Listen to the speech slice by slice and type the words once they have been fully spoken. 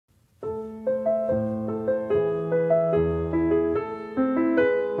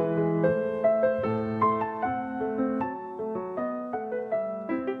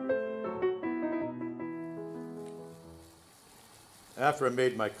after I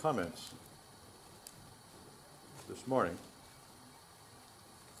made my comments this morning,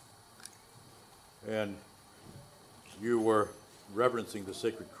 and you were reverencing the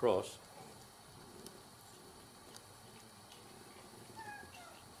sacred cross,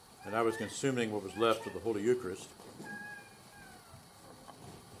 and I was consuming what was left of the Holy Eucharist,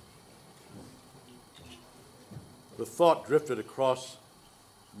 the thought drifted across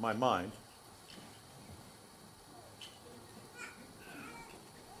my mind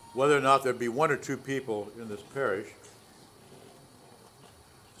whether or not there'd be one or two people in this parish,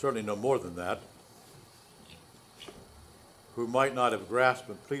 certainly no more than that, who might not have grasped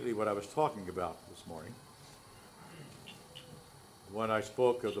completely what I was talking about this morning when I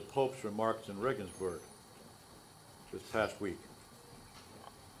spoke of the Pope's remarks in Regensburg this past week.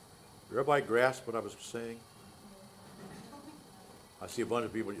 Did everybody grasp what I was saying? I see a bunch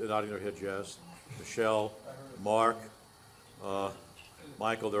of people nodding their heads yes. Michelle, Mark,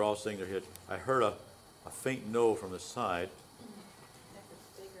 Michael, they're all saying their head. I heard a faint no from the side.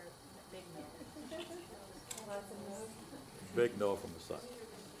 Big no from the side.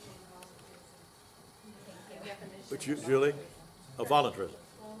 But you, Julie? Voluntarism.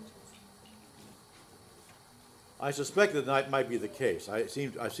 I suspect that might be the case. I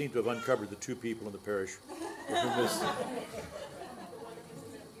seem to have uncovered the two people in the parish with whom this.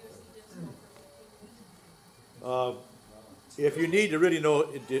 If you need to really know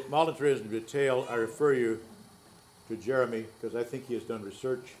voluntarism in detail, I refer you to Jeremy, because I think he has done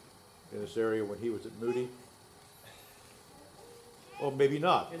research in this area when he was at Moody. Or maybe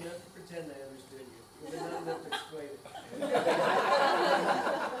not. And not to pretend I understood you. You did not enough to explain it.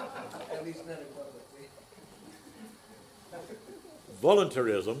 At least not publicly.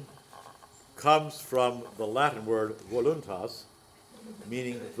 Voluntarism comes from the Latin word voluntas,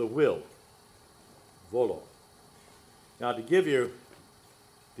 meaning the will. Volo. Now, to give you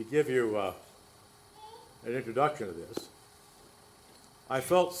an introduction to this, I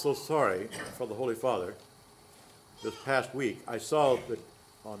felt so sorry for the Holy Father this past week. I saw that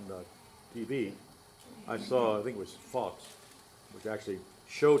on TV, I think it was Fox, which actually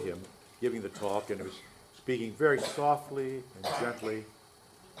showed him giving the talk, and it was speaking very softly and gently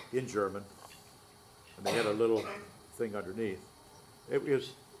in German, and they had a little thing underneath. It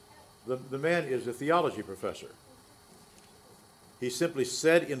was, the man is a theology professor. He simply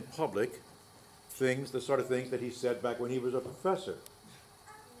said in public things, the sort of things that he said back when he was a professor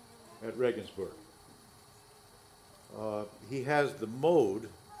at Regensburg. He has the mode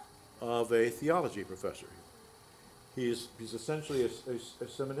of a theology professor. He's essentially a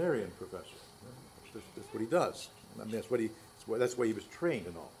seminarian professor. That's what he does. I mean, that's why he was trained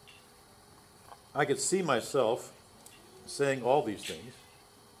and all. I could see myself saying all these things.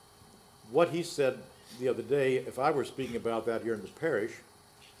 What he said the other day, if I were speaking about that here in the parish,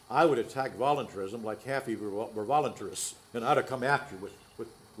 I would attack voluntarism like half of you were voluntarists, and I'd have come after you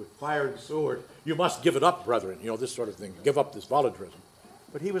with fire and sword. You must give it up, brethren, this sort of thing. Give up this voluntarism.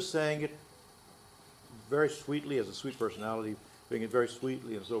 But he was saying it very sweetly, as a sweet personality, saying it very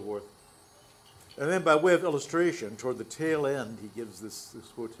sweetly and so forth. And then by way of illustration, toward the tail end, he gives this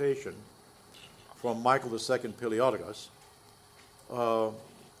quotation from Michael II Palaiologos,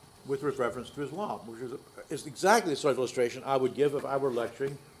 with reference to Islam, which is exactly the sort of illustration I would give if I were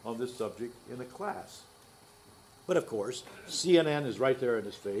lecturing on this subject in a class. But of course, CNN is right there in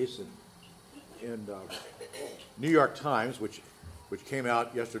his face, and New York Times, which came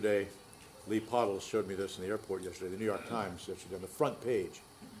out yesterday, Lee Pottles showed me this in the airport yesterday, the New York Times yesterday on the front page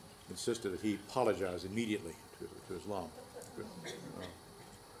insisted that he apologize immediately to Islam.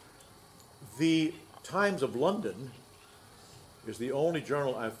 The Times of London is the only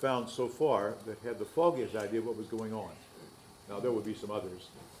journal I've found so far that had the foggiest idea of what was going on. Now, there would be some others.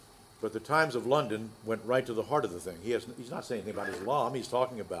 But the Times of London went right to the heart of the thing. He's not saying anything about Islam. He's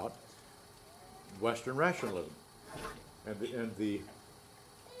talking about Western rationalism and the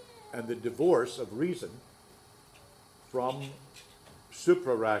divorce of reason from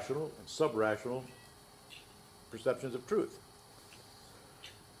supra-rational and sub-rational perceptions of truth.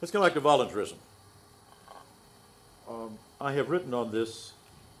 Let's come back to voluntarism. I have written on this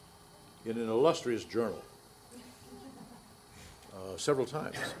in an illustrious journal several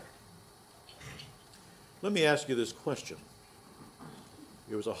times. Let me ask you this question.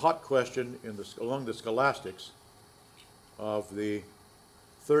 It was a hot question among the scholastics of the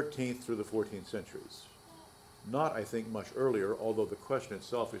 13th through the 14th centuries. Not, I think, much earlier, although the question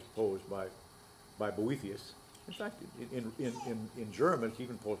itself is posed by Boethius. In fact, in German, it's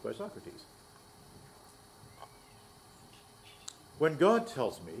even posed by Socrates. When God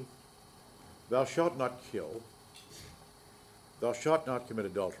tells me, thou shalt not kill, thou shalt not commit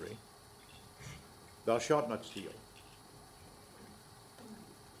adultery, thou shalt not steal.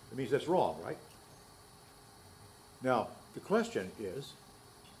 It means that's wrong, right? Now, the question is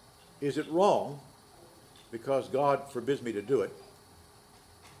it wrong because God forbids me to do it?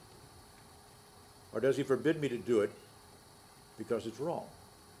 Or does he forbid me to do it because it's wrong?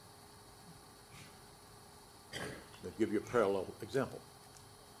 I'll give you a parallel example.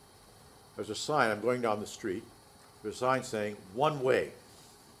 There's a sign, I'm going down the street, there's a sign saying, one way.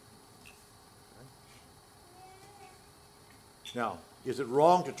 Now, is it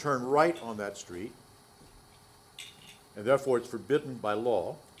wrong to turn right on that street, and therefore it's forbidden by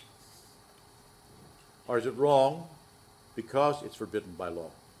law? Or is it wrong because it's forbidden by law?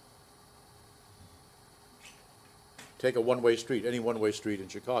 Take a one-way street, any one-way street in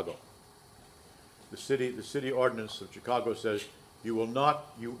Chicago. The city ordinance of Chicago says you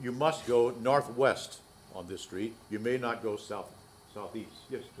must go northwest on this street. You may not go southeast.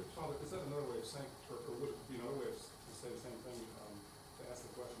 Yes, Chris. Father, is that another way of saying, or would it be another way to say the same thing? To ask the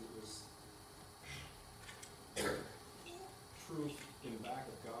question, is truth in back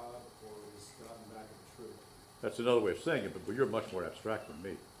of God, or is God in back of the truth? That's another way of saying it, but you're much more abstract than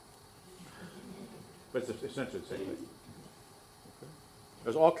me. But it's essentially the same thing. Okay.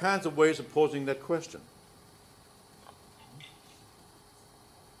 There's all kinds of ways of posing that question.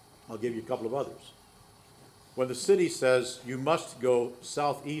 I'll give you a couple of others. When the city says you must go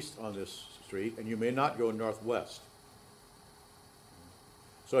southeast on this street and you may not go northwest.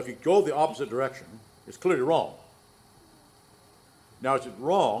 So if you go the opposite direction, it's clearly wrong. Now, is it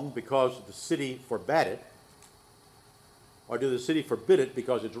wrong because the city forbade it, or did the city forbid it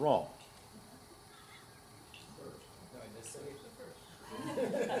because it's wrong?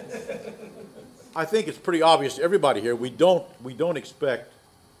 I think it's pretty obvious to everybody here. We don't expect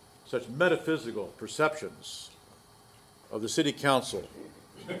such metaphysical perceptions of the city council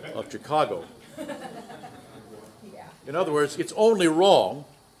of Chicago. In other words, it's only wrong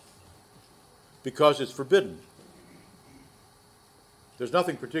because it's forbidden. There's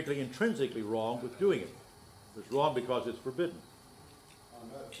nothing particularly intrinsically wrong with doing it. It's wrong because it's forbidden. On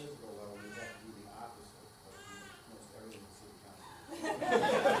a metaphysical level, we have to do the opposite of most everything in the city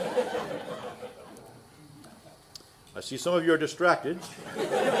council. I see some of you are distracted. That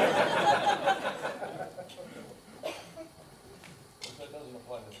doesn't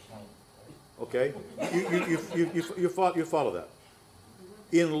apply to the county. Okay, you follow that.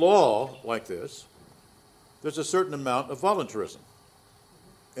 In law like this, there's a certain amount of voluntarism,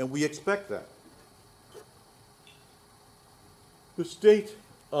 and we expect that. The state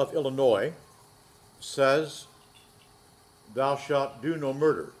of Illinois says, thou shalt do no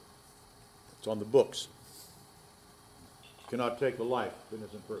murder. It's on the books. You cannot take the life of an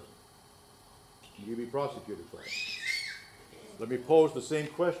innocent person. You be prosecuted for it. Let me pose the same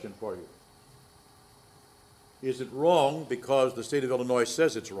question for you. Is it wrong because the state of Illinois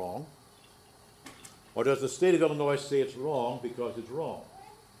says it's wrong? Or does the state of Illinois say it's wrong because it's wrong?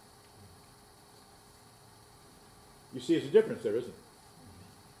 You see, there's a difference there, isn't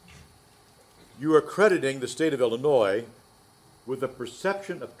it? You are crediting the state of Illinois with a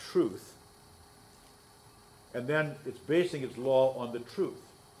perception of truth, and then it's basing its law on the truth.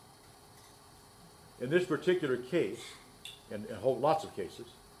 In this particular case, and lots of cases,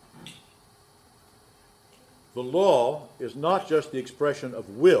 the law is not just the expression of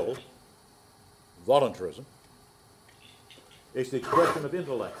will, voluntarism, it's the expression of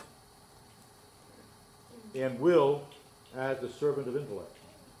intellect. And will as the servant of intellect.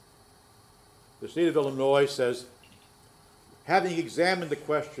 The state of Illinois says, having examined the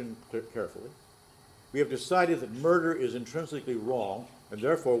question carefully, we have decided that murder is intrinsically wrong, and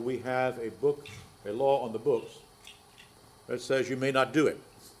therefore we have a law on the books that says you may not do it.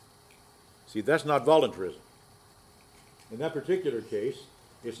 See, that's not voluntarism. In that particular case,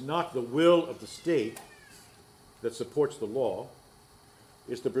 it's not the will of the state that supports the law,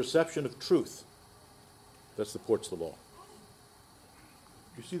 it's the perception of truth that supports the law.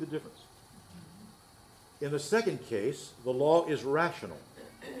 You see the difference? In the second case, the law is rational.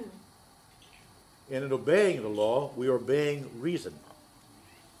 And in obeying the law, we are obeying reason.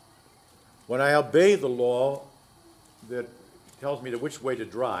 When I obey the law that tells me which way to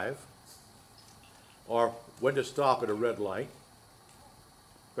drive, or when to stop at a red light,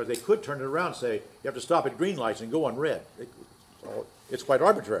 because they could turn it around and say, you have to stop at green lights and go on red. It's quite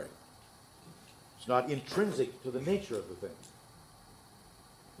arbitrary. It's not intrinsic to the nature of the thing.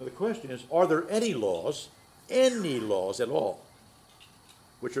 Now the question is, are there any laws at all,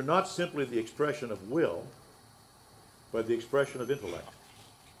 which are not simply the expression of will, but the expression of intellect?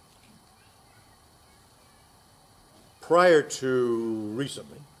 prior to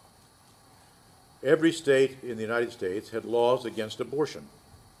recently, every state in the United States had laws against abortion.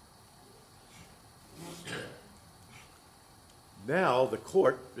 Now the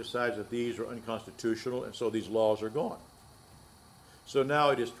court decides that these are unconstitutional, and so these laws are gone. So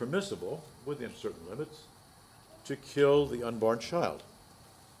now it is permissible, within certain limits, to kill the unborn child.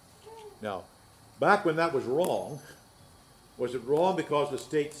 Now, back when that was wrong, was it wrong because the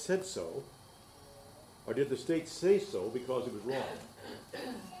state said so, or did the state say so because it was wrong?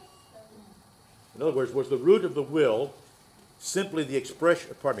 In other words, was the root of the will simply the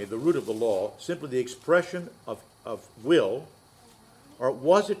expression, the root of the law, simply the expression of will, or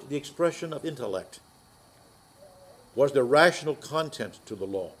was it the expression of intellect? Was there rational content to the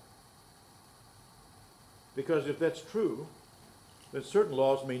law? Because if that's true, then certain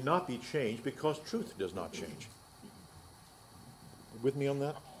laws may not be changed because truth does not change. With me on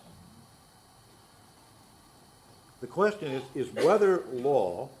that? The question is whether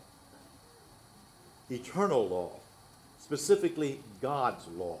law, eternal law, specifically God's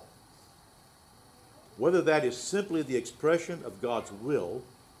law, whether that is simply the expression of God's will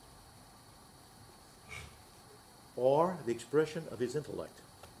or the expression of his intellect,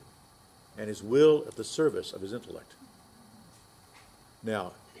 and his will at the service of his intellect.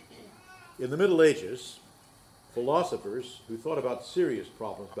 Now, in the Middle Ages, philosophers who thought about serious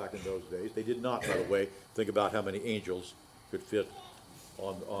problems back in those days, they did not, by the way, think about how many angels could fit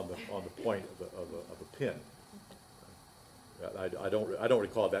on the point of a pin. I don't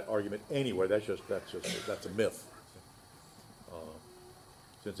recall that argument anywhere. That's a myth.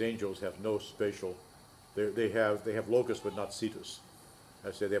 Since angels have no spatial, they have locus but not situs.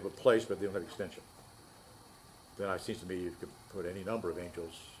 I say they have a place but they don't have extension. Then it seems to me you could put any number of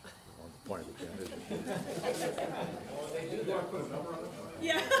angels on the point of the pin.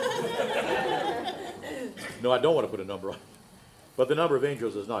 Yeah. No, I don't want to put a number on it. But the number of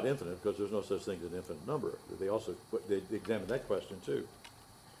angels is not infinite because there's no such thing as an infinite number. They examined that question too.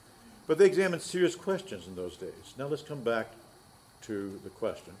 But they examined serious questions in those days. Now let's come back to the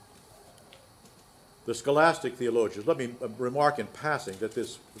question. The scholastic theologians, let me remark in passing that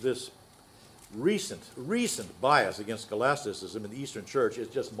this recent bias against scholasticism in the Eastern Church is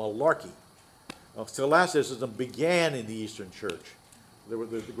just malarkey. Scholasticism began in the Eastern Church. There were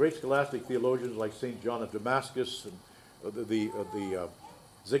the great scholastic theologians like St. John of Damascus and the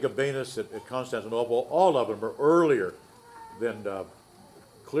Zigabanus at Constantinople. All of them are earlier than,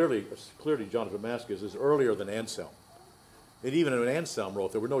 clearly John of Damascus is earlier than Anselm. And even when Anselm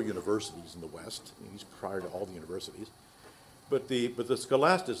wrote, there were no universities in the West. He's prior to all the universities. But the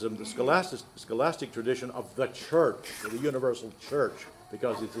scholasticism, the scholastic tradition of the church, the universal church,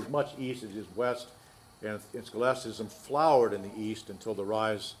 because it's as much east as it is west, and scholasticism flowered in the east until the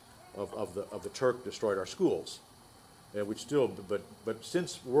rise of the Turk destroyed our schools. Which still, but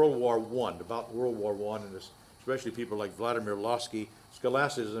since World War I, about World War I, and especially people like Vladimir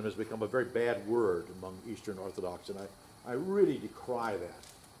scholasticism has become a very bad word among Eastern Orthodox, and I really decry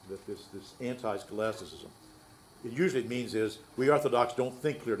that this anti-scholasticism. It usually means is we Orthodox don't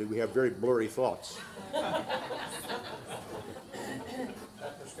think clearly. We have very blurry thoughts.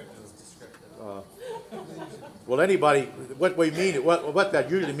 Well, anybody, what that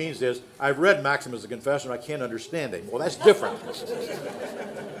usually means is I've read Maximus the Confessor and I can't understand him. Well, that's different.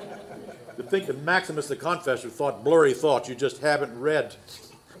 To think that Maximus the Confessor thought blurry thoughts, you just haven't read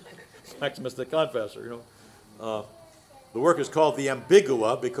Maximus the Confessor. You know, the work is called the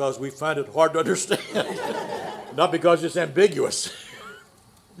Ambigua because we find it hard to understand, not because it's ambiguous.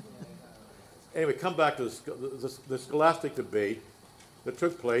 Anyway, come back to the scholastic debate that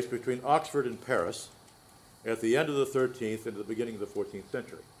took place between Oxford and Paris at the end of the 13th and the beginning of the 14th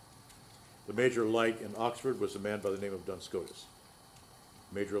century. The major light in Oxford was a man by the name of Duns Scotus.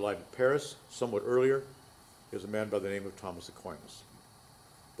 Major light in Paris, somewhat earlier, is a man by the name of Thomas Aquinas.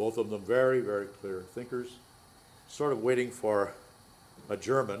 Both of them very, very clear thinkers, sort of waiting for a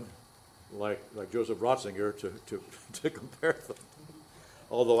German like Joseph Ratzinger to compare them.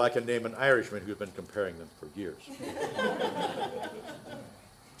 Although I can name an Irishman who's been comparing them for years.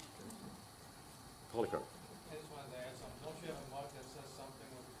 Polycarp. I just wanted to add something. Don't you have a mug that says something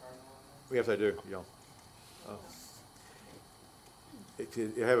with the cardinal on it? Yes, I do. Yeah.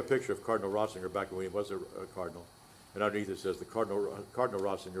 I have a picture of Cardinal Ratzinger back when he was a cardinal, and underneath it says the Cardinal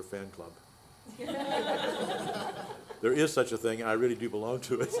Ratzinger Fan Club. There is such a thing, and I really do belong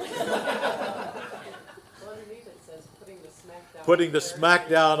to it. Underneath it says putting the smack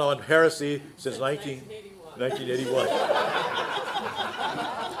down on heresy since 1981.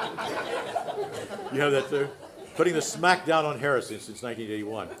 You have that too? Putting the smack down on heresy since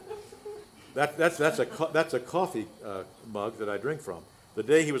 1981. That's a coffee mug that I drink from. The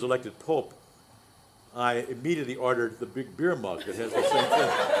day he was elected Pope, I immediately ordered the big beer mug that has the same thing.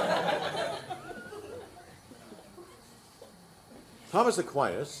 Thomas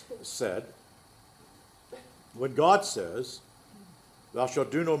Aquinas said, when God says, thou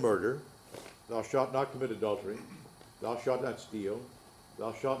shalt do no murder, thou shalt not commit adultery, thou shalt not steal,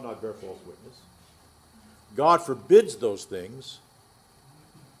 thou shalt not bear false witness, God forbids those things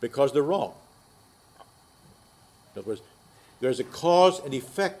because they're wrong. In other words, there's a cause and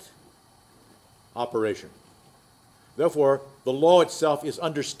effect operation. Therefore, the law itself is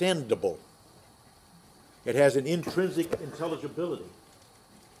understandable. It has an intrinsic intelligibility.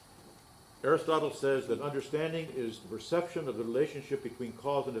 Aristotle says that understanding is the perception of the relationship between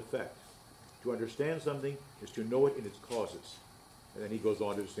cause and effect. To understand something is to know it in its causes. And then he goes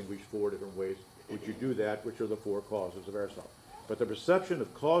on to distinguish 4 different ways which you do that, which are the 4 causes of Aristotle. But the perception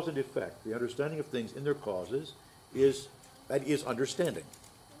of cause and effect, the understanding of things in their causes, is understanding.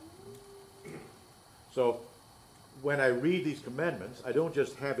 So when I read these commandments, I don't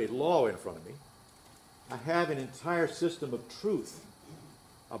just have a law in front of me. I have an entire system of truth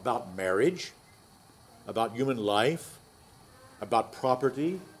about marriage, about human life, about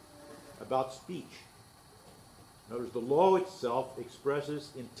property, about speech. In other words, the law itself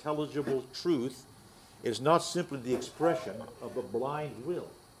expresses intelligible truth. It is not simply the expression of a blind will.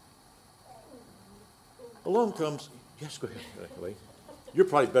 Along comes, yes, go ahead, Lee. You're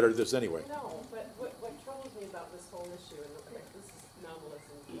probably better at this anyway. No, but what troubles me about this whole issue, and this is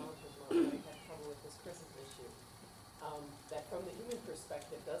nominalism, relativism, but I have trouble with this Chris's issue, that from the human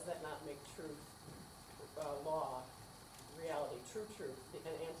perspective, does that not make truth, law, reality, true truth,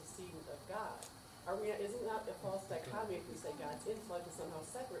 an antecedent of God? Isn't that a false dichotomy if we say God's intellect is somehow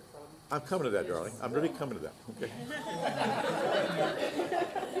separate from... I'm coming to that, darling. I'm really coming to that. Okay.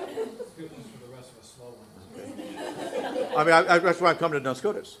 Good news for the rest of us slow ones. I mean, that's why I'm coming to Duns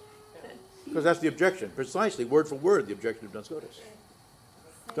Scotus. Because that's the objection. Precisely, word for word, the objection of Duns Scotus.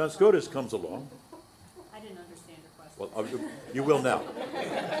 Duns Scotus comes along. I didn't understand your question. Well, you will now.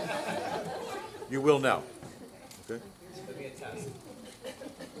 You will now. Okay?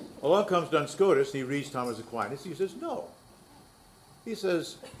 Along comes Duns Scotus, and he reads Thomas Aquinas. He says, no. He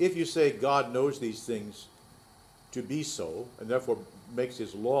says, if you say God knows these things to be so, and therefore makes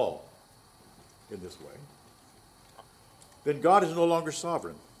his law in this way, then God is no longer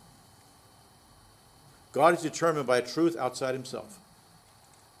sovereign. God is determined by a truth outside himself.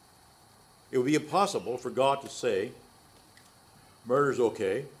 It would be impossible for God to say, murder is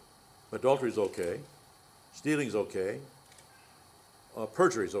okay, adultery is okay, stealing is okay,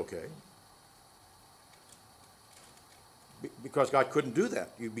 perjury is okay, because God couldn't do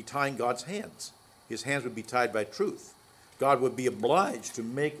that. You'd be tying God's hands. His hands would be tied by truth. God would be obliged to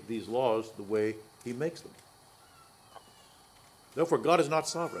make these laws the way he makes them. Therefore, God is not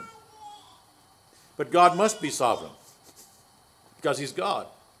sovereign. But God must be sovereign, because he's God.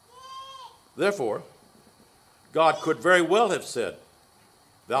 Therefore, God could very well have said,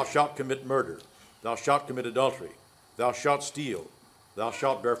 thou shalt commit murder, thou shalt commit adultery, thou shalt steal, thou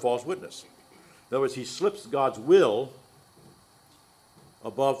shalt bear false witness. In other words, he slips God's will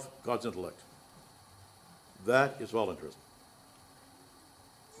above God's intellect. That is voluntarism.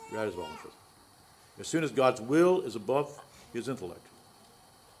 That is voluntarism. As soon as God's will is above his intellect,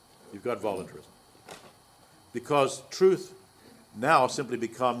 you've got voluntarism. Because truth now simply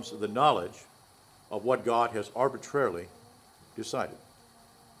becomes the knowledge of what God has arbitrarily decided.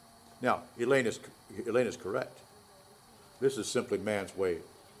 Now, Elaine is correct. This is simply man's way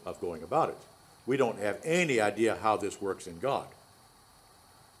of going about it. We don't have any idea how this works in God.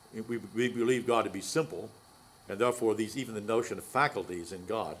 We believe God to be simple, and therefore even the notion of faculties in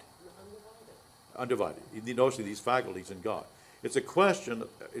God, undivided. The notion of these faculties in God. It's a question,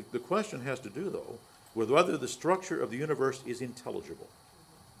 the question has to do, though, with whether the structure of the universe is intelligible.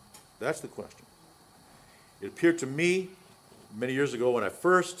 That's the question. It appeared to me many years ago when I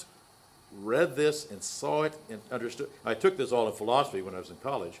first read this and saw it and understood. I took this all in philosophy when I was in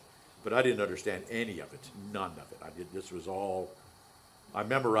college, but I didn't understand any of it, none of it. This was all, I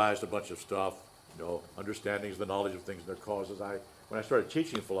memorized a bunch of stuff, understandings, the knowledge of things and their causes. When I started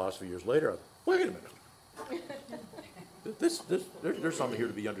teaching philosophy years later, I thought, wait a minute. There's something here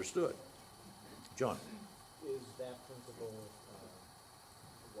to be understood. John. Is that principle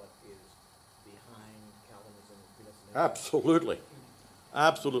what is behind Calvinism and Puritanism? Absolutely.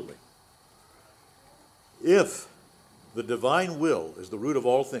 Absolutely. If the divine will is the root of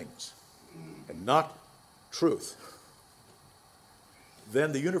all things and not truth,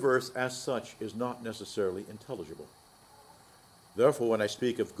 then the universe as such is not necessarily intelligible. Therefore, when I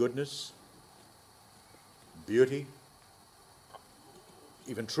speak of goodness beauty,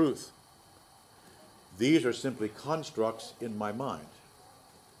 even truth. These are simply constructs in my mind.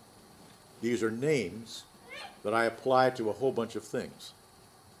 These are names that I apply to a whole bunch of things,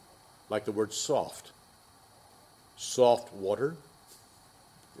 like the word soft. Soft water,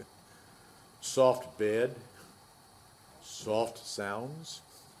 soft bed, soft sounds.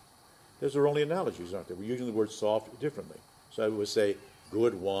 Those are only analogies, aren't they? We're using the word soft differently. So I would say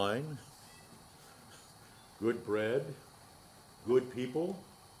good wine, good bread, good people,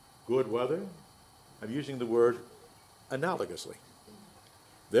 good weather. I'm using the word analogously.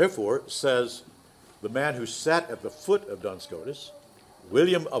 Therefore, says the man who sat at the foot of Duns Scotus,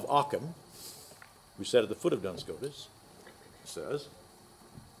 William of Ockham, who sat at the foot of Duns Scotus, says,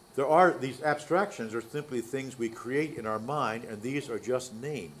 there are these abstractions are simply things we create in our mind, and these are just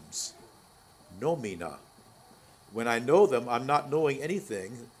names. Nomina. When I know them, I'm not knowing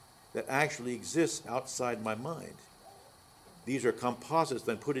anything that actually exists outside my mind. These are composites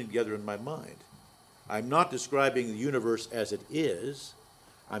then put together in my mind. I'm not describing the universe as it is.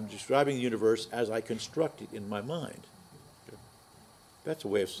 I'm describing the universe as I construct it in my mind. That's a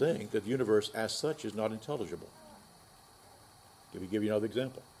way of saying that the universe as such is not intelligible. Let me give you another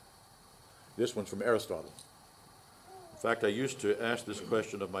example. This one's from Aristotle. In fact, I used to ask this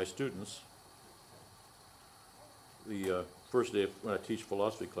question of my students the first day when I teach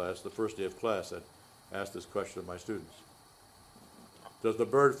philosophy class, the first day of class, I'd ask this question of my students. Does the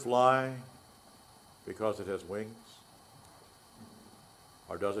bird fly because it has wings?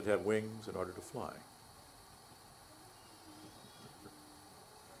 Or does it have wings in order to fly?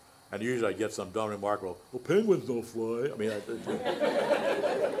 And usually I get some dumb remark, well, penguins don't fly. I mean,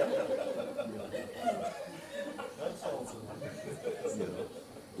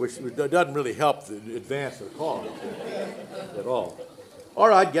 which doesn't really help advance the cause at all.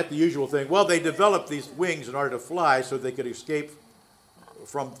 Or I'd get the usual thing, well, they developed these wings in order to fly so they could escape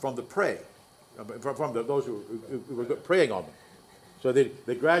from the prey, from those who were preying on them. So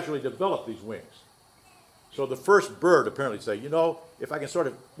they gradually developed these wings. So the first bird apparently say, you know, if I can sort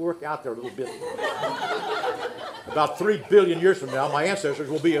of work out there a little bit, about 3 billion years from now, my ancestors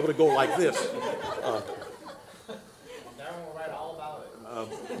will be able to go like this. Darwin will write all about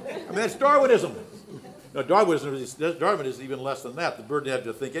it. I mean, that's Darwinism. No, Darwinism is even less than that. The bird didn't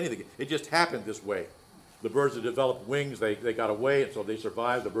have to think anything. It just happened this way. The birds that developed wings, they got away, and so they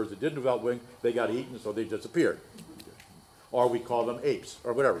survived. The birds that didn't develop wings, they got eaten, so they disappeared. Or we call them apes,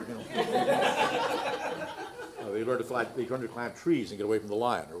 or whatever, you know. They learn to fly. They learn to climb trees and get away from the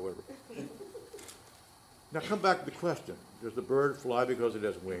lion, or whatever. Now, come back to the question: does the bird fly because it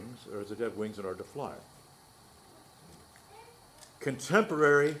has wings, or does it have wings in order to fly?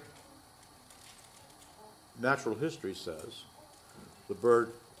 Contemporary natural history says the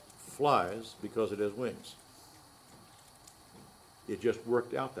bird flies because it has wings. It just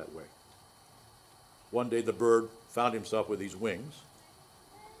worked out that way. One day, the bird found himself with these wings.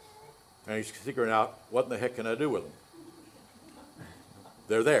 And he's figuring out, what in the heck can I do with them?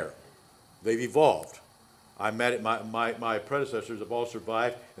 They're there. They've evolved. My predecessors have all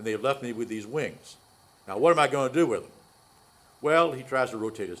survived, and they've left me with these wings. Now, what am I going to do with them? Well, he tries to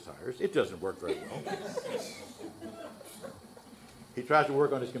rotate his tires. It doesn't work very well. He tries to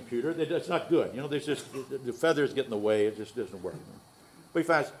work on his computer. It's not good. You know, there's just, the feathers get in the way. It just doesn't work. But he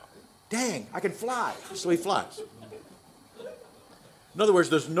finds, dang, I can fly. So he flies. In other words,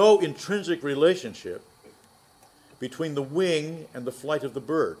 there's no intrinsic relationship between the wing and the flight of the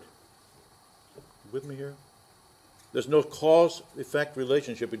bird. You with me here? There's no cause-effect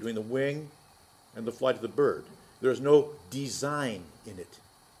relationship between the wing and the flight of the bird. There's no design in it.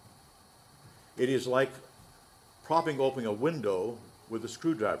 It is like propping open a window with a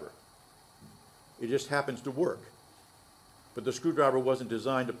screwdriver. It just happens to work. But the screwdriver wasn't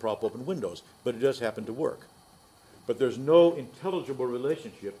designed to prop open windows, but it does happen to work. But there's no intelligible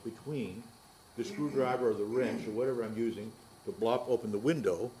relationship between the screwdriver or the wrench or whatever I'm using to block open the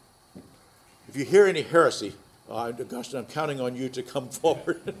window. If you hear any heresy, Augustine, I'm counting on you to come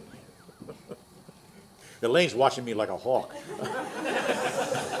forward. Elaine's watching me like a hawk.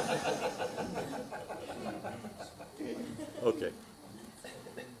 Okay.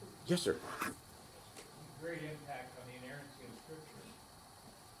 Yes, sir. Great impact on the inerrancy of Scripture,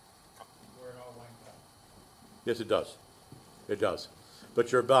 where it all went up. Yes, it does. It does.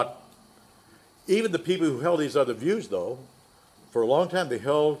 But you're about, even the people who held these other views, though, for a long time they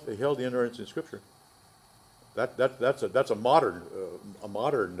held the inerrancy in Scripture. That's a modern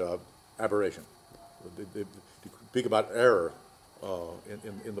aberration. They speak about error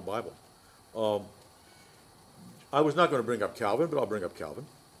in the Bible. I was not going to bring up Calvin, but I'll bring up Calvin.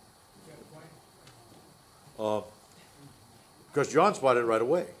 Because John spotted it right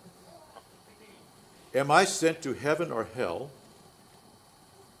away. Am I sent to heaven or hell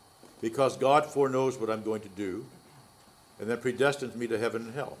because God foreknows what I'm going to do and then predestines me to heaven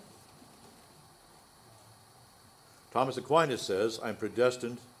and hell? Thomas Aquinas says, I'm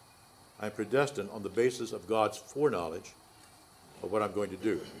predestined on the basis of God's foreknowledge of what I'm going to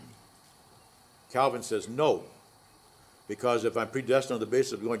do. Calvin says, no, because if I'm predestined on the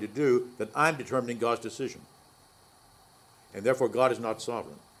basis of what I'm going to do, then I'm determining God's decision. And therefore, God is not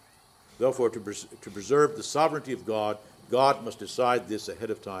sovereign. Therefore, to preserve the sovereignty of God, God must decide this ahead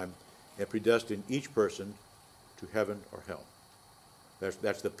of time and predestine each person to heaven or hell.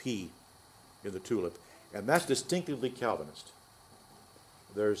 That's the P in the tulip. And that's distinctively Calvinist.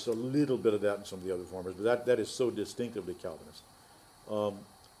 There's a little bit of that in some of the other formers, but that is so distinctively Calvinist.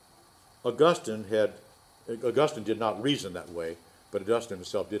 Augustine did not reason that way, but Augustine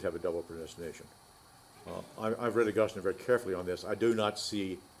himself did have a double predestination. I've read Augustine very carefully on this. I do not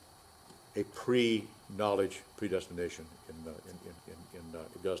see a pre-knowledge predestination in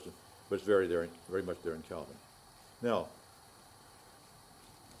Augustine, but it's very much there in Calvin. Now,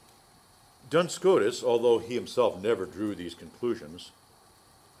 Duns Scotus, although he himself never drew these conclusions,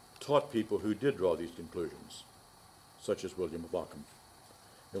 taught people who did draw these conclusions, such as William of Ockham.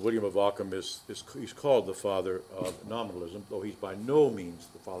 And William of Ockham he's called the father of nominalism, though he's by no means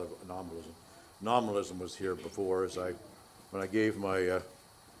the father of nominalism. Nominalism was here before, when I gave my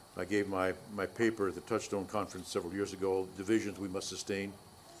paper at the Touchstone conference several years ago, Divisions We Must Sustain.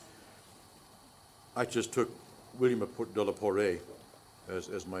 I just took William de la Porree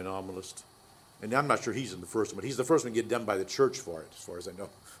as my nominalist. And I'm not sure he's in the first one, but he's the first one to get done by the church for it, as far as I know.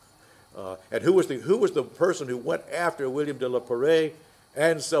 And who was the person who went after William de la Porree,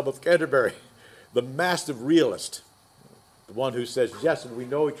 Anselm of Canterbury, the massive realist, the one who says, yes, and we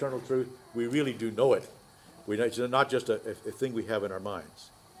know eternal truth, we really do know it. It's not just a thing we have in our minds.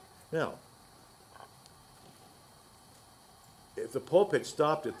 Now, if the Pope had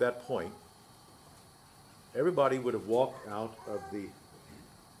stopped at that point, everybody would have walked out of the,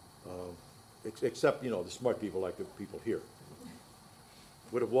 except, the smart people like the people here,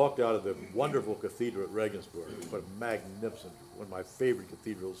 would have walked out of the wonderful cathedral at Regensburg. What a magnificent, one of my favorite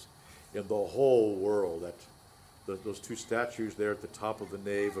cathedrals in the whole world. Those two statues there at the top of the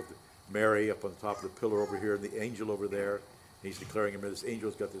nave of Mary up on the top of the pillar over here, and the angel over there. And he's declaring, this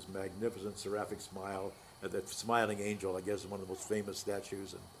angel's got this magnificent seraphic smile. And that smiling angel, I guess, is one of the most famous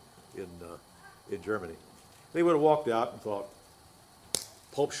statues in Germany. They would have walked out and thought,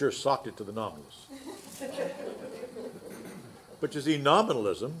 Pope sure socked it to the nominalists. But you see,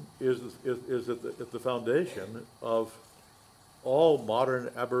 nominalism is at the foundation of all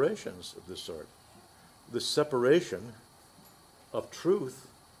modern aberrations of this sort. The separation of truth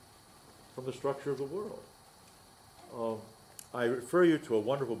from the structure of the world. I refer you to a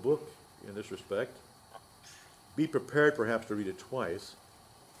wonderful book in this respect. Be prepared perhaps to read it twice,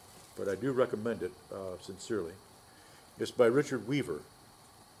 but I do recommend it sincerely. It's by Richard Weaver,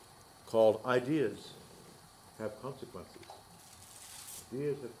 called Ideas Have Consequences.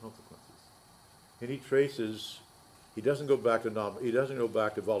 Ideas have consequences. And he doesn't go back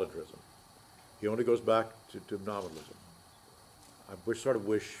to voluntarism. He only goes back to nominalism. I sort of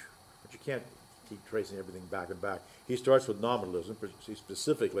wish, but you can't keep tracing everything back and back. He starts with nominalism,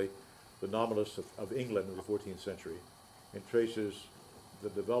 specifically the nominalists of England in the 14th century, and traces the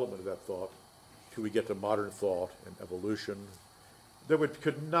development of that thought till we get to modern thought and evolution. There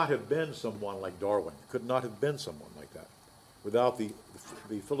could not have been someone like Darwin, could not have been someone like that, without the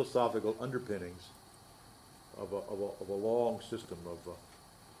philosophical underpinnings of a long system, of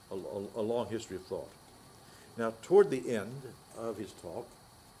a long history of thought. Now, toward the end of his talk,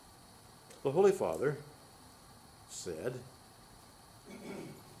 the Holy Father said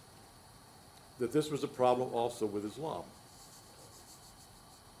that this was a problem also with Islam.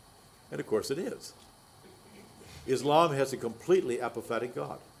 And of course it is. Islam has a completely apophatic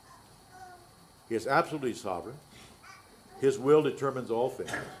God. He is absolutely sovereign. His will determines all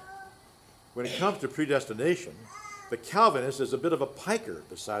things. When it comes to predestination, the Calvinist is a bit of a piker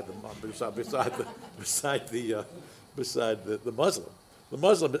beside the Muslim. The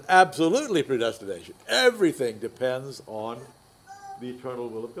Muslim is absolutely predestination. Everything depends on the eternal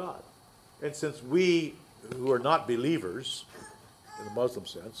will of God. And since we, who are not believers, in the Muslim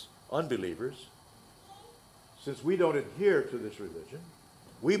sense, unbelievers, since we don't adhere to this religion,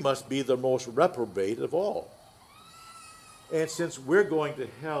 we must be the most reprobate of all. And since we're going to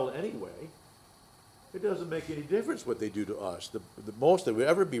hell anyway, it doesn't make any difference what they do to us. The most that would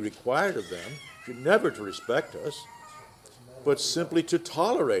ever be required of them should never to respect us. but simply to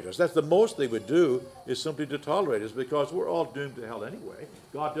tolerate us. That's the most they would do, is simply to tolerate us, because we're all doomed to hell anyway.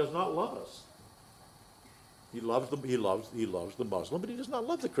 God does not love us. He loves the Muslim, but he does not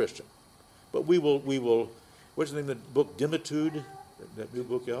love the Christian. But we will, what's the name of the book, Dimitude? That new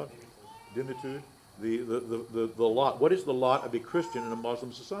book out? Dimitude? The lot. What is the lot of a Christian in a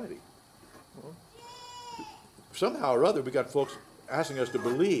Muslim society? Well, somehow or other, we got folks asking us to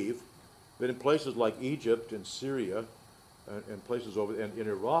believe that in places like Egypt and Syria and places over in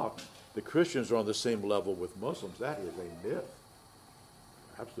Iraq, the Christians are on the same level with Muslims. That is a myth,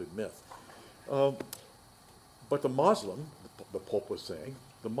 absolute myth. But the Muslim, the Pope was saying,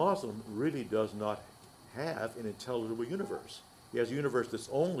 the Muslim really does not have an intelligible universe. He has a universe that's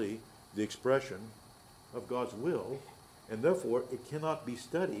only the expression of God's will, and therefore it cannot be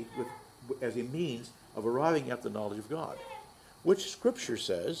studied as a means of arriving at the knowledge of God, which Scripture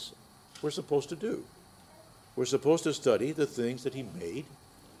says we're supposed to do. We're supposed to study the things that he made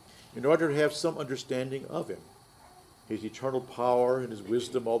in order to have some understanding of him. His eternal power and his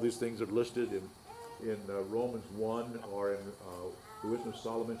wisdom, all these things are listed in Romans 1 or in the Wisdom of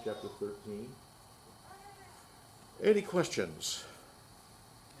Solomon, chapter 13. Any questions?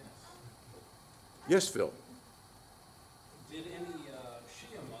 Yes, Phil. Did any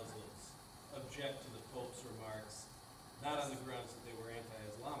Shia Muslims object to the Pope's remarks, not on the grounds that they were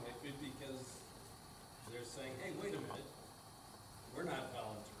anti-Islamic, but because they're saying, hey, wait a minute, we're not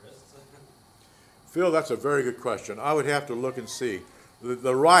voluntarists? Phil, that's a very good question. I would have to look and see.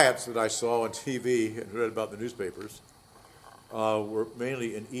 The riots that I saw on TV and read about in the newspapers were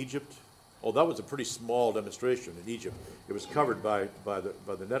mainly in Egypt. Oh, that was a pretty small demonstration in Egypt. It was covered by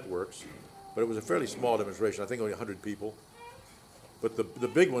the networks, but it was a fairly small demonstration. I think only 100 people. But the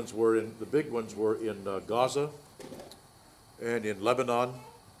big ones were in Gaza and in Lebanon,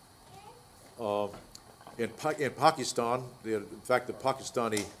 in Pakistan. In fact, the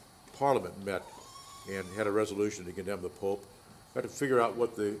Pakistani Parliament met and had a resolution to condemn the Pope. Had to figure out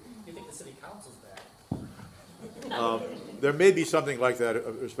what the. You think the city council's back? There may be something like that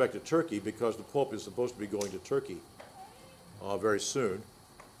with respect to Turkey, because the Pope is supposed to be going to Turkey very soon,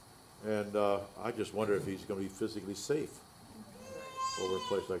 and I just wonder if he's going to be physically safe over a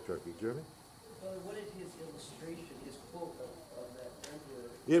place like Turkey. Jeremy? What is his illustration, his quote of that emperor?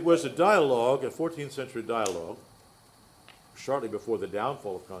 It was a dialogue, a 14th century dialogue, shortly before the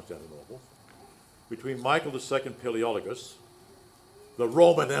downfall of Constantinople, between Michael II Palaiologos, the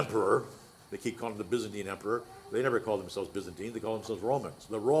Roman emperor. They keep calling him the Byzantine emperor. They never call themselves Byzantine. They call themselves Romans.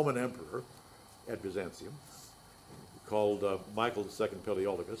 The Roman emperor at Byzantium, called Michael II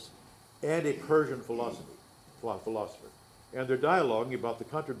Palaiologos, and a Persian philosopher. And they're dialoguing about the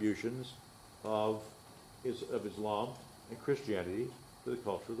contributions of Islam and Christianity to the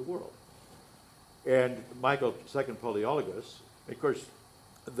culture of the world. And Michael II Palaiologos, of course,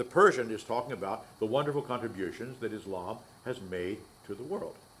 the Persian is talking about the wonderful contributions that Islam has made to the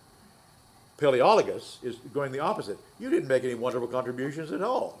world. Palaiologos is going the opposite. You didn't make any wonderful contributions at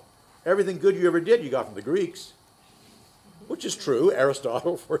all. Everything good you ever did, you got from the Greeks, which is true.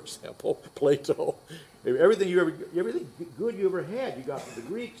 Aristotle, for example, Plato. Everything good you ever had, you got from the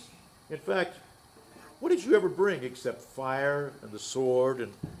Greeks. In fact, what did you ever bring except fire and the sword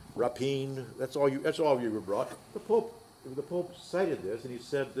and rapine? That's all you ever brought. The Pope cited this, and he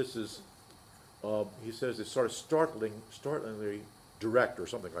said this is. He says it's sort of startlingly direct, or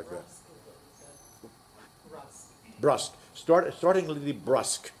something like that. Brusque. Startlingly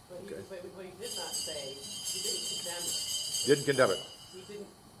brusque. Okay. But what he did not say, he didn't condemn it. Didn't condemn it. He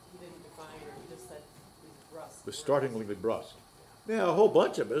didn't define it, he just said he's brusque. It was startlingly brusque. Now, a whole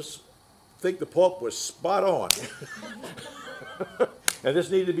bunch of us think the Pope was spot on. And this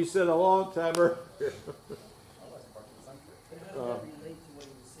needed to be said a long time earlier. How does that relate to what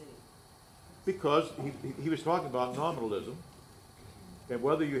he was saying? Because he was talking about nominalism and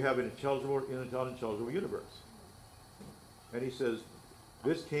whether you have an intelligible or unintelligible universe. And he says,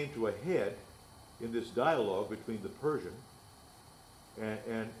 this came to a head in this dialogue between the Persian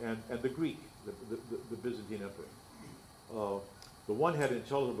and the Greek, the Byzantine emperor. The one had an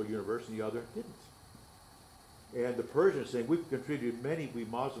intelligible universe and the other didn't. And the Persian is saying, we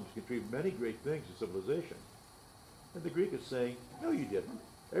Muslims contribute many great things to civilization. And the Greek is saying, no, you didn't.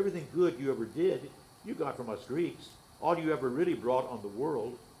 Everything good you ever did, you got from us Greeks. All you ever really brought on the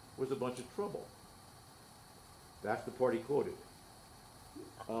world was a bunch of trouble. That's the part he quoted.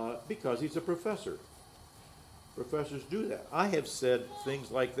 Because he's a professor. Professors do that. I have said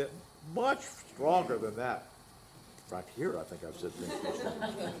things like that much stronger than that. Right here, I think I've said things much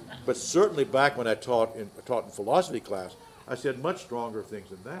stronger. But certainly back when I taught in philosophy class, I said much stronger things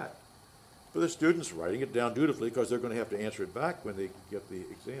than that. for the students writing it down dutifully because they're going to have to answer it back when they get the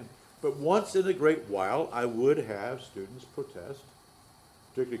exam. But once in a great while, I would have students protest,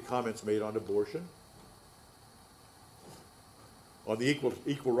 particularly comments made on abortion, on the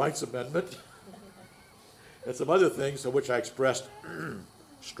Equal Rights Amendment, and some other things on which I expressed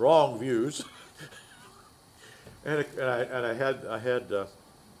strong views. And I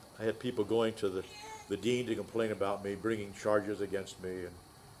had people going to the dean to complain about me, bringing charges against me, and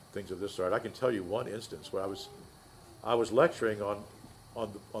things of this sort. I can tell you one instance where I was lecturing on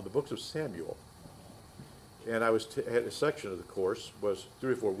the books of Samuel, and I had a section of the course was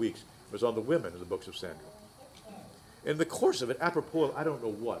 3 or 4 weeks was on the women in the books of Samuel. In the course of it, apropos of I don't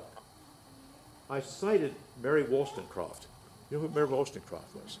know what, I cited Mary Wollstonecraft. You know who Mary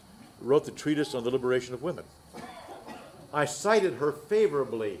Wollstonecraft was? Who wrote the treatise on the liberation of women. I cited her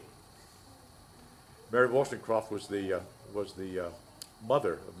favorably. Mary Wollstonecraft was the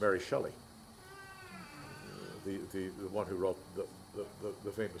mother of Mary Shelley, the one who wrote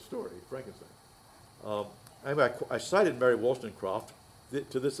the famous story, Frankenstein. Anyway, I cited Mary Wollstonecraft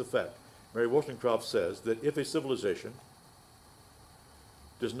to this effect. Mary Wollstonecraft says that if a civilization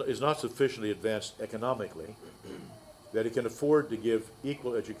is not sufficiently advanced economically, that it can afford to give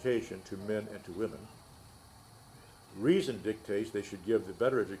equal education to men and to women, reason dictates they should give the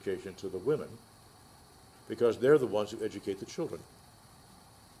better education to the women because they're the ones who educate the children.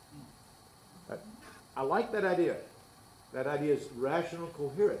 I like that idea. That idea is rational,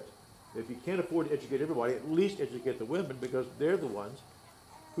 coherent. If you can't afford to educate everybody, at least educate the women because they're the ones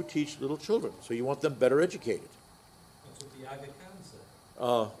who teach little children. So you want them better educated. That's what the Aga Khan said.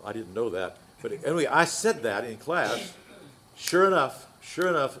 I didn't know that. But anyway, I said that in class. Sure enough,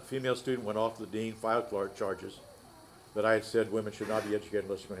 a female student went off to the dean, filed charges that I had said women should not be educated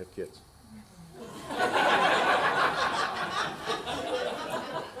unless you're going to have kids.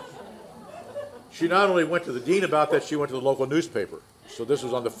 She not only went to the dean about that, she went to the local newspaper. So this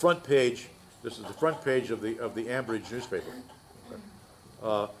was on the front page. This is the front page of the Ambridge newspaper.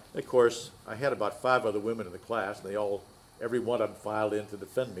 Of course, I had about 5 other women in the class, and every one of them filed in to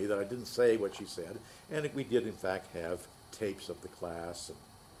defend me that I didn't say what she said. And we did, in fact, have tapes of the class and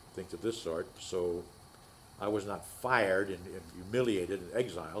things of this sort. So I was not fired and humiliated and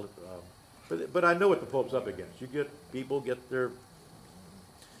exiled. But I know what the Pope's up against. People get their...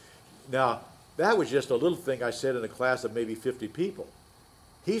 Now, that was just a little thing I said in a class of maybe 50 people.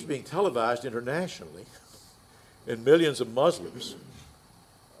 He's being televised internationally, and millions of Muslims.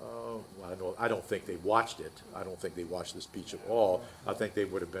 I don't think they watched it. I don't think they watched the speech at all. I think they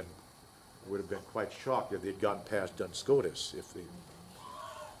would have been quite shocked if they'd gotten past Duns Scotus.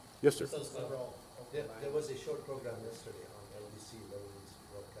 Yes, sir. There was a short program yesterday on LBC, Lebanese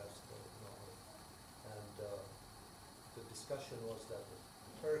broadcast, and the discussion was that the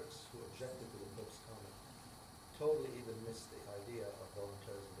Turks who objected to the Pope's comment totally even missed the idea of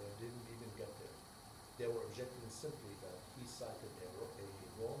voluntarism. They didn't even get there. They were objecting simply that he cited a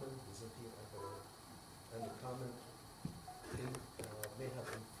Roman Byzantine emperor, and the comment may have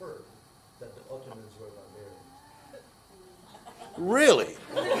inferred that the Ottomans were barbarians. Really?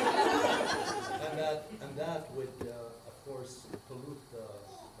 And that would, of course, pollute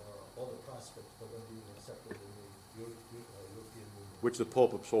all the prospects for them being accepted in the European Union. Which the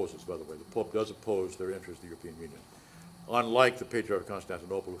Pope opposes, by the way. The Pope does oppose their interest in the European Union, unlike the Patriarch of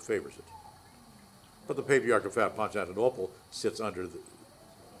Constantinople, who favors it. But the Patriarch of Constantinople sits under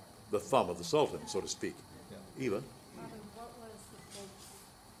the thumb of the Sultan, so to speak. Yeah. Eva? Father, what was the Pope's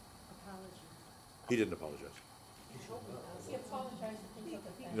apology? He didn't apologize. He apologized for things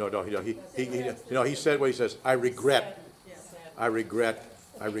like No, he said what he says, I regret.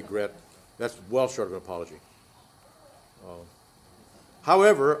 That's well short of an apology.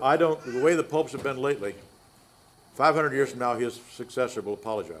 However, the way the popes have been lately, 500 years from now, his successor will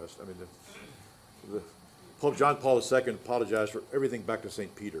apologize. I mean, the Pope John Paul II apologized for everything back to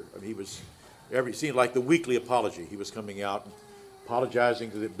St. Peter. I mean, it seemed like the weekly apology. He was coming out and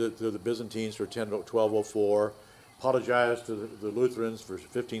apologizing to the Byzantines for 1204, apologized to the Lutherans for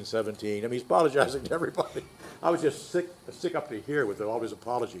 1517. I mean, he's apologizing to everybody. I was just sick up to here with all his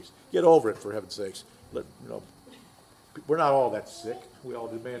apologies. Get over it, for heaven's sakes. We're not all that sick. We all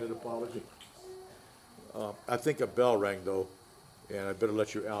demand an apology. I think a bell rang, though, and I better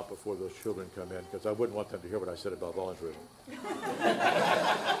let you out before those children come in, because I wouldn't want them to hear what I said about voluntarism.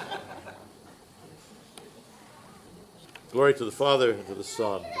 Glory to the Father, and to the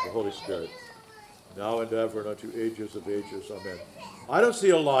Son, and to the Holy Spirit, now and ever, and unto ages of ages. Amen. I don't see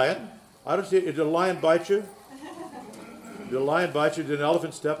a lion. Did a lion bite you? Did a lion bite you? Did an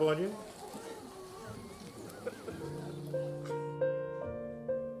elephant step on you?